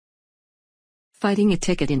Fighting a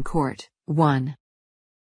ticket in court. 1.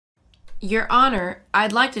 Your Honor,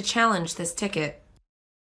 I'd like to challenge this ticket.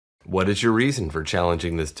 What is your reason for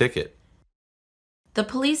challenging this ticket? The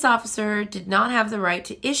police officer did not have the right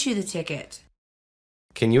to issue the ticket.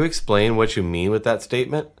 Can you explain what you mean with that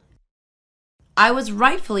statement? I was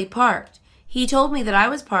rightfully parked. He told me that I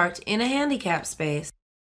was parked in a handicap space.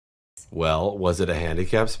 Well, was it a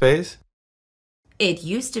handicap space? It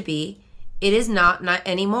used to be. It is not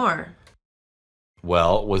anymore.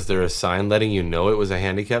 Well, was there a sign letting you know it was a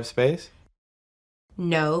handicap space?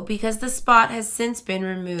 No, because the spot has since been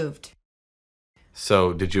removed.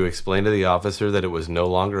 So, did you explain to the officer that it was no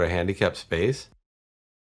longer a handicap space?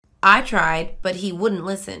 I tried, but he wouldn't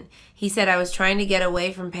listen. He said I was trying to get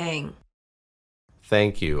away from paying.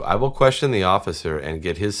 Thank you. I will question the officer and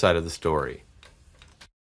get his side of the story.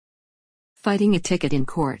 Fighting a ticket in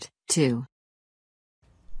court. 2.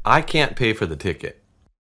 I can't pay for the ticket.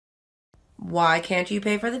 Why can't you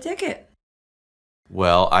pay for the ticket?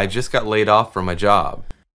 Well, I just got laid off from my job.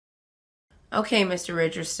 Okay, Mr.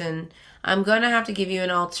 Richardson, I'm going to have to give you an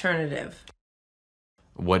alternative.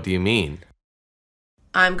 What do you mean?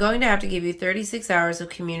 I'm going to have to give you 36 hours of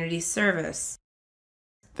community service.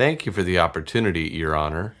 Thank you for the opportunity, Your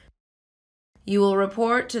Honor. You will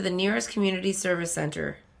report to the nearest community service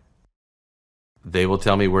center. They will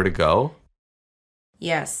tell me where to go?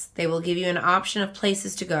 Yes, they will give you an option of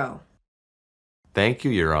places to go. Thank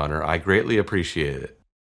you, Your Honor. I greatly appreciate it.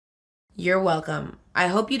 You're welcome. I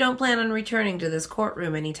hope you don't plan on returning to this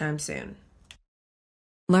courtroom anytime soon.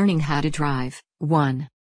 Learning how to drive. 1.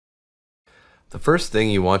 The first thing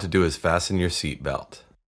you want to do is fasten your seatbelt.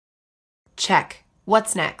 Check.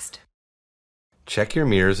 What's next? Check your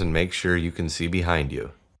mirrors and make sure you can see behind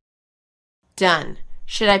you. Done.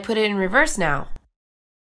 Should I put it in reverse now?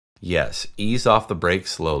 Yes, ease off the brake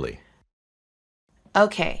slowly.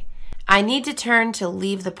 Okay. I need to turn to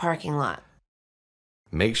leave the parking lot.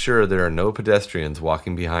 Make sure there are no pedestrians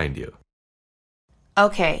walking behind you.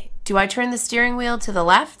 Okay. Do I turn the steering wheel to the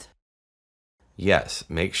left? Yes,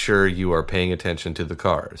 make sure you are paying attention to the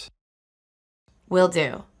cars. Will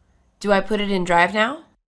do. Do I put it in drive now?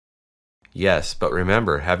 Yes, but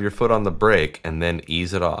remember, have your foot on the brake and then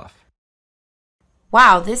ease it off.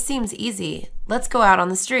 Wow, this seems easy. Let's go out on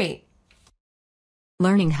the street.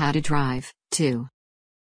 Learning how to drive. 2.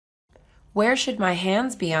 Where should my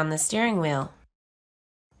hands be on the steering wheel?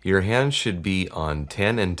 Your hands should be on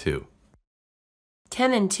 10 and 2.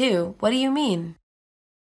 10 and 2? What do you mean?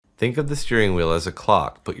 Think of the steering wheel as a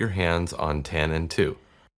clock. Put your hands on 10 and 2.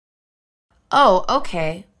 Oh,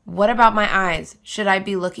 okay. What about my eyes? Should I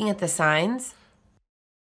be looking at the signs?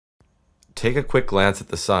 Take a quick glance at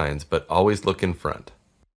the signs, but always look in front.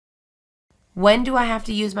 When do I have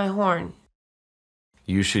to use my horn?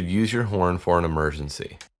 You should use your horn for an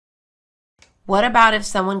emergency. What about if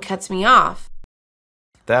someone cuts me off?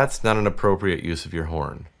 That's not an appropriate use of your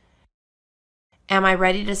horn. Am I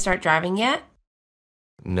ready to start driving yet?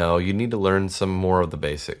 No, you need to learn some more of the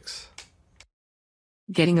basics.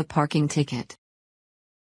 Getting a parking ticket.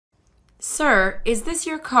 Sir, is this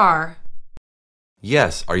your car?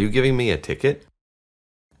 Yes, are you giving me a ticket?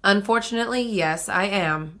 Unfortunately, yes, I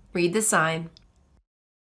am. Read the sign.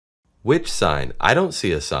 Which sign? I don't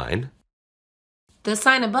see a sign. The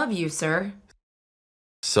sign above you, sir.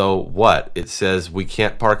 So what? It says we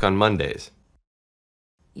can't park on Mondays.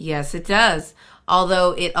 Yes, it does.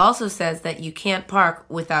 Although it also says that you can't park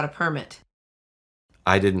without a permit.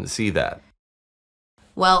 I didn't see that.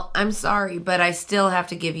 Well, I'm sorry, but I still have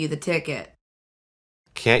to give you the ticket.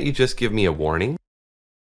 Can't you just give me a warning?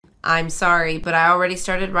 I'm sorry, but I already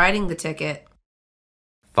started writing the ticket.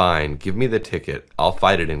 Fine, give me the ticket. I'll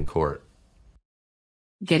fight it in court.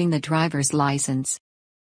 Getting the driver's license.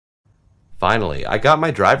 Finally, I got my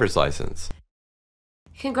driver's license.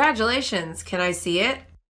 Congratulations. Can I see it?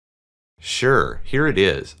 Sure, here it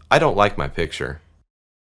is. I don't like my picture.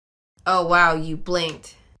 Oh, wow, you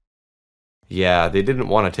blinked. Yeah, they didn't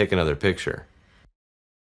want to take another picture.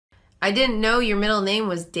 I didn't know your middle name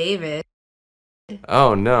was David.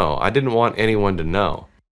 Oh no, I didn't want anyone to know.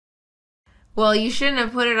 Well, you shouldn't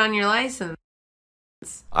have put it on your license.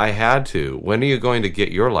 I had to. When are you going to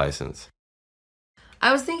get your license?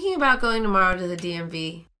 I was thinking about going tomorrow to the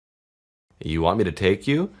DMV. You want me to take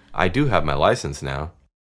you? I do have my license now.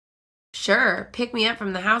 Sure, pick me up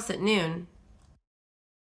from the house at noon.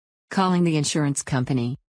 Calling the insurance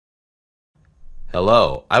company.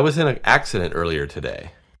 Hello, I was in an accident earlier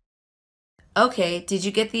today. Okay, did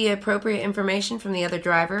you get the appropriate information from the other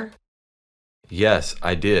driver? Yes,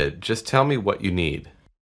 I did. Just tell me what you need.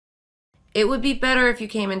 It would be better if you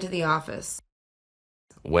came into the office.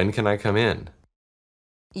 When can I come in?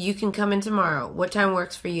 You can come in tomorrow. What time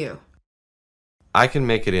works for you? I can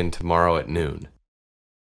make it in tomorrow at noon.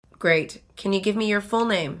 Great. Can you give me your full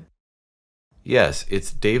name? Yes,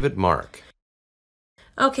 it's David Mark.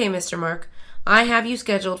 Okay, Mr. Mark. I have you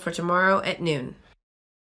scheduled for tomorrow at noon.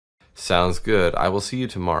 Sounds good. I will see you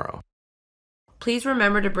tomorrow. Please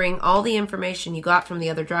remember to bring all the information you got from the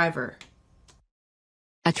other driver.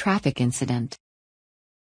 A traffic incident.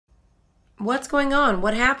 What's going on?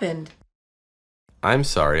 What happened? I'm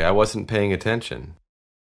sorry, I wasn't paying attention.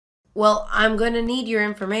 Well, I'm going to need your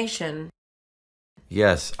information.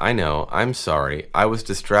 Yes, I know. I'm sorry. I was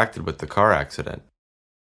distracted with the car accident.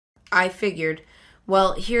 I figured.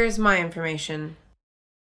 Well, here's my information.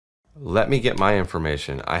 Let me get my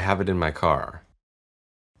information. I have it in my car.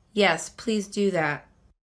 Yes, please do that.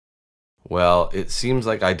 Well, it seems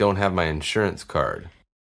like I don't have my insurance card.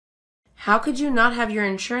 How could you not have your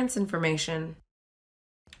insurance information?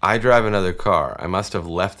 I drive another car. I must have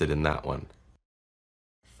left it in that one.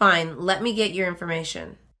 Fine, let me get your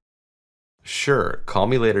information. Sure, call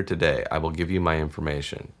me later today. I will give you my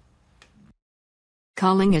information.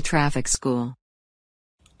 Calling a traffic school.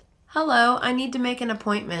 Hello, I need to make an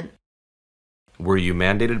appointment. Were you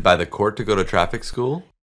mandated by the court to go to traffic school?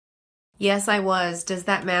 Yes, I was. Does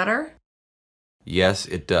that matter? Yes,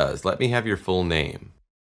 it does. Let me have your full name.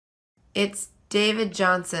 It's David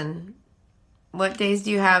Johnson. What days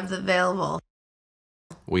do you have available?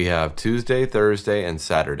 We have Tuesday, Thursday, and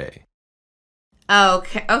Saturday. Oh,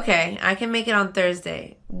 okay. I can make it on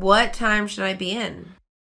Thursday. What time should I be in?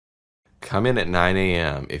 Come in at 9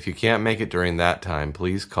 a.m. If you can't make it during that time,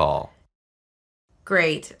 please call.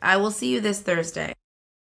 Great. I will see you this Thursday.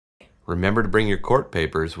 Remember to bring your court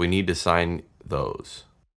papers. We need to sign those.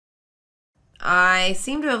 I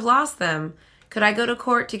seem to have lost them. Could I go to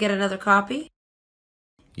court to get another copy?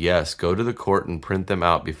 Yes, go to the court and print them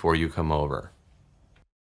out before you come over.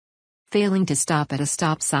 Failing to stop at a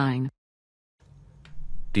stop sign.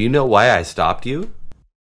 Do you know why I stopped you?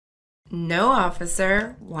 No,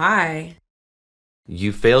 officer. Why?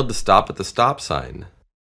 You failed to stop at the stop sign.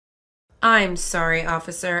 I'm sorry,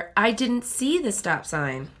 officer. I didn't see the stop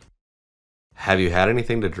sign. Have you had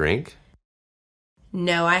anything to drink?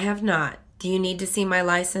 No, I have not. Do you need to see my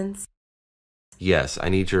license? Yes, I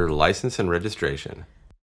need your license and registration.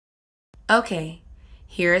 Okay.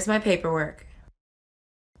 Here is my paperwork.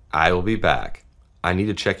 I will be back. I need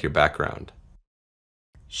to check your background.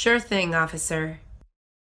 Sure thing, officer.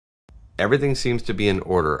 Everything seems to be in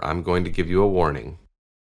order. I'm going to give you a warning.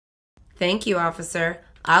 Thank you, officer.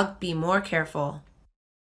 I'll be more careful.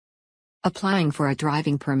 Applying for a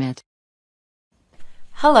driving permit.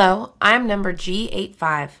 Hello, I'm number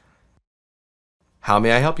G85. How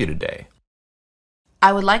may I help you today?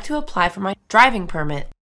 I would like to apply for my driving permit.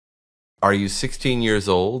 Are you 16 years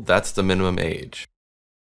old? That's the minimum age.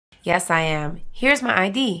 Yes, I am. Here's my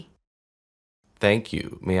ID. Thank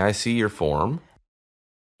you. May I see your form?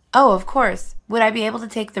 Oh, of course. Would I be able to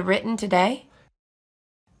take the written today?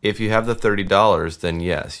 If you have the $30, then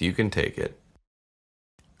yes, you can take it.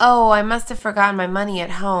 Oh, I must have forgotten my money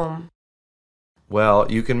at home.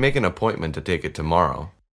 Well, you can make an appointment to take it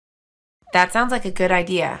tomorrow. That sounds like a good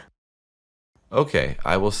idea. Okay,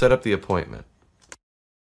 I will set up the appointment.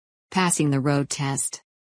 Passing the road test.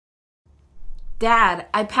 Dad,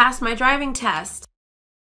 I passed my driving test.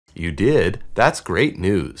 You did? That's great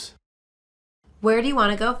news. Where do you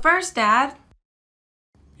want to go first, Dad?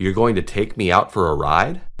 You're going to take me out for a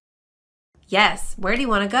ride? Yes, where do you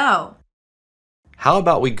want to go? How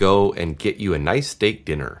about we go and get you a nice steak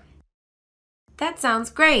dinner? That sounds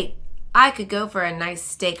great. I could go for a nice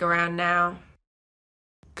steak around now.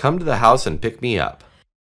 Come to the house and pick me up.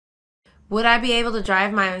 Would I be able to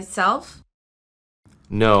drive myself?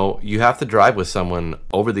 No, you have to drive with someone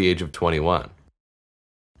over the age of 21.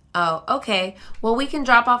 Oh, okay. Well, we can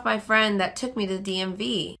drop off my friend that took me to the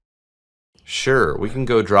DMV. Sure, we can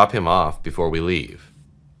go drop him off before we leave.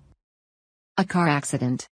 A car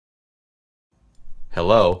accident.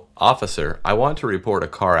 Hello, officer. I want to report a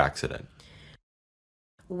car accident.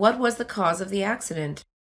 What was the cause of the accident?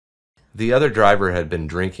 The other driver had been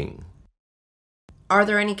drinking. Are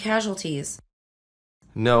there any casualties?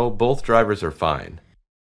 No, both drivers are fine.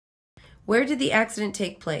 Where did the accident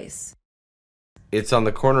take place? It's on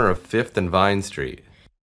the corner of 5th and Vine Street.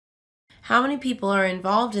 How many people are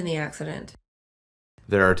involved in the accident?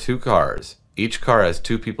 There are 2 cars. Each car has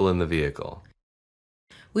 2 people in the vehicle.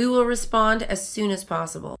 We will respond as soon as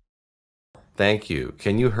possible. Thank you.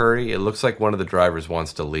 Can you hurry? It looks like one of the drivers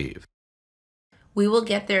wants to leave. We will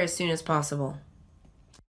get there as soon as possible.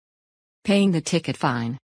 Paying the ticket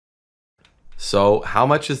fine. So, how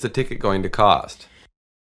much is the ticket going to cost?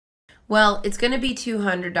 Well, it's going to be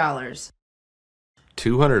 $200.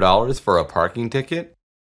 $200 for a parking ticket?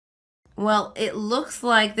 Well, it looks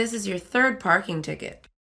like this is your third parking ticket.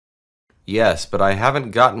 Yes, but I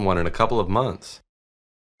haven't gotten one in a couple of months.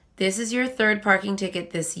 This is your third parking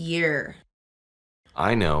ticket this year.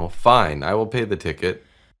 I know. Fine, I will pay the ticket.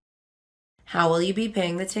 How will you be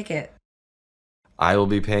paying the ticket? I will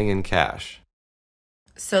be paying in cash.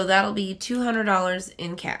 So that'll be $200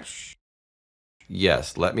 in cash.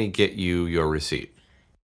 Yes, let me get you your receipt.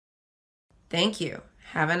 Thank you.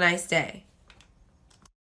 Have a nice day.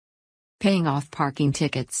 Paying off parking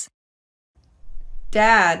tickets.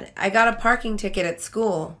 Dad, I got a parking ticket at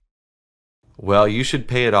school. Well, you should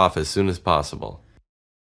pay it off as soon as possible.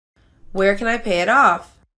 Where can I pay it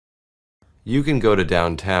off? You can go to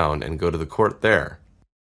downtown and go to the court there.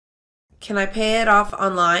 Can I pay it off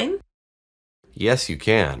online? Yes, you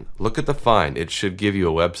can. Look at the fine. It should give you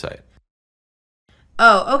a website.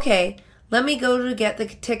 Oh, okay. Let me go to get the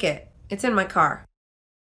ticket. It's in my car.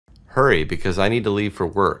 Hurry, because I need to leave for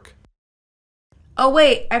work. Oh,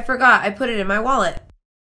 wait, I forgot. I put it in my wallet.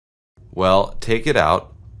 Well, take it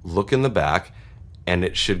out, look in the back, and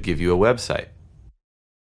it should give you a website.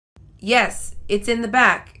 Yes, it's in the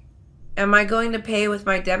back. Am I going to pay with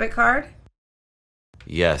my debit card?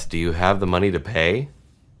 Yes, do you have the money to pay?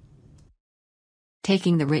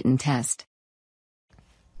 Taking the written test.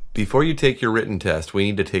 Before you take your written test, we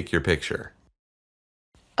need to take your picture.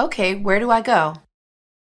 Okay, where do I go?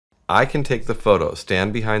 I can take the photo.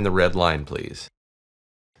 Stand behind the red line, please.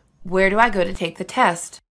 Where do I go to take the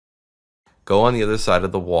test? Go on the other side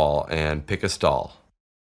of the wall and pick a stall.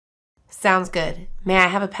 Sounds good. May I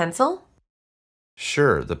have a pencil?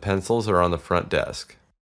 Sure, the pencils are on the front desk.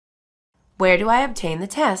 Where do I obtain the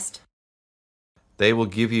test? They will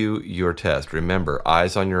give you your test. Remember,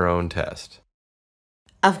 eyes on your own test.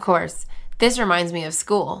 Of course. This reminds me of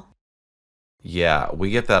school. Yeah,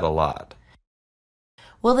 we get that a lot.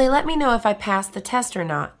 Will they let me know if I pass the test or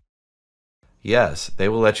not? Yes, they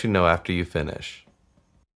will let you know after you finish.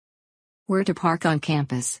 Where to park on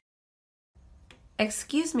campus.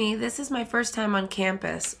 Excuse me, this is my first time on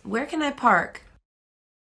campus. Where can I park?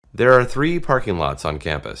 There are 3 parking lots on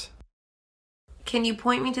campus. Can you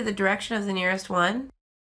point me to the direction of the nearest one?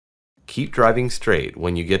 Keep driving straight.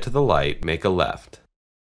 When you get to the light, make a left.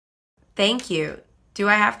 Thank you. Do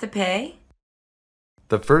I have to pay?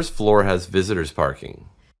 The first floor has visitors parking.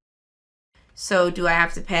 So do I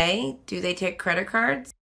have to pay? Do they take credit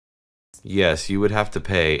cards? Yes, you would have to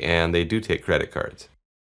pay, and they do take credit cards.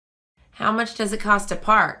 How much does it cost to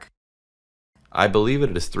park? I believe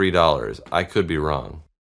it is $3. I could be wrong.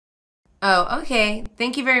 Oh, okay.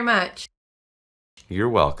 Thank you very much. You're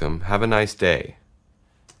welcome. Have a nice day.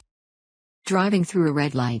 Driving through a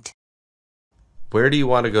red light. Where do you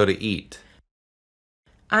want to go to eat?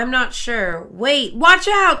 I'm not sure. Wait, watch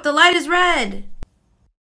out! The light is red!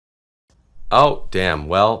 Oh, damn.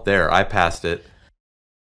 Well, there, I passed it.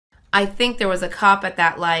 I think there was a cop at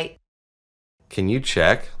that light. Can you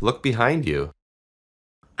check? Look behind you.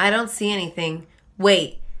 I don't see anything.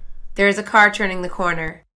 Wait, there is a car turning the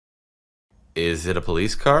corner. Is it a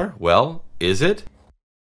police car? Well, is it?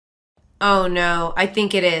 Oh no, I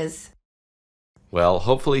think it is. Well,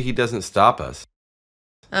 hopefully he doesn't stop us.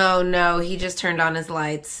 Oh no, he just turned on his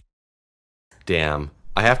lights. Damn,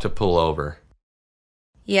 I have to pull over.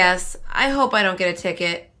 Yes, I hope I don't get a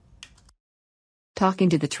ticket. Talking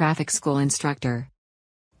to the traffic school instructor.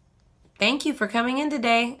 Thank you for coming in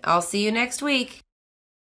today. I'll see you next week.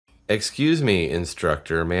 Excuse me,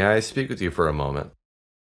 instructor. May I speak with you for a moment?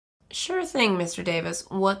 Sure thing, Mr. Davis.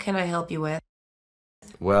 What can I help you with?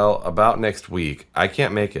 Well, about next week. I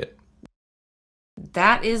can't make it.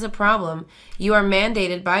 That is a problem. You are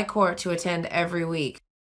mandated by court to attend every week.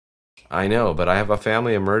 I know, but I have a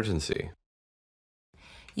family emergency.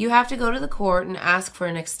 You have to go to the court and ask for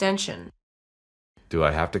an extension. Do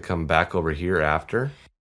I have to come back over here after?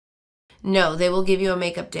 No, they will give you a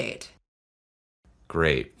make-up date.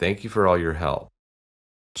 Great. Thank you for all your help.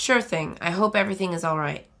 Sure thing. I hope everything is all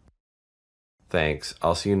right. Thanks.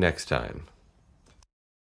 I'll see you next time.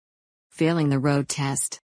 Failing the road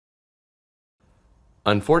test.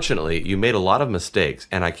 Unfortunately, you made a lot of mistakes,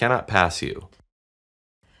 and I cannot pass you.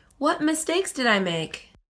 What mistakes did I make?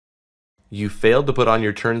 You failed to put on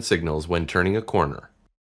your turn signals when turning a corner.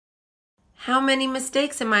 How many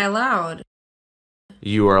mistakes am I allowed?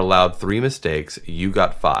 You are allowed 3 mistakes. You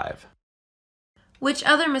got 5. Which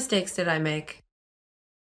other mistakes did I make?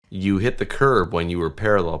 You hit the curb when you were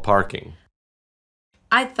parallel parking.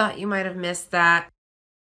 I thought you might have missed that.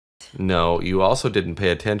 No, you also didn't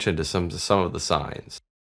pay attention to some of the signs.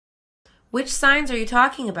 Which signs are you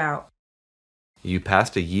talking about? You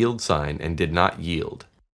passed a yield sign and did not yield.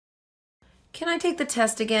 Can I take the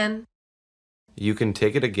test again? You can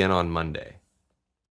take it again on Monday.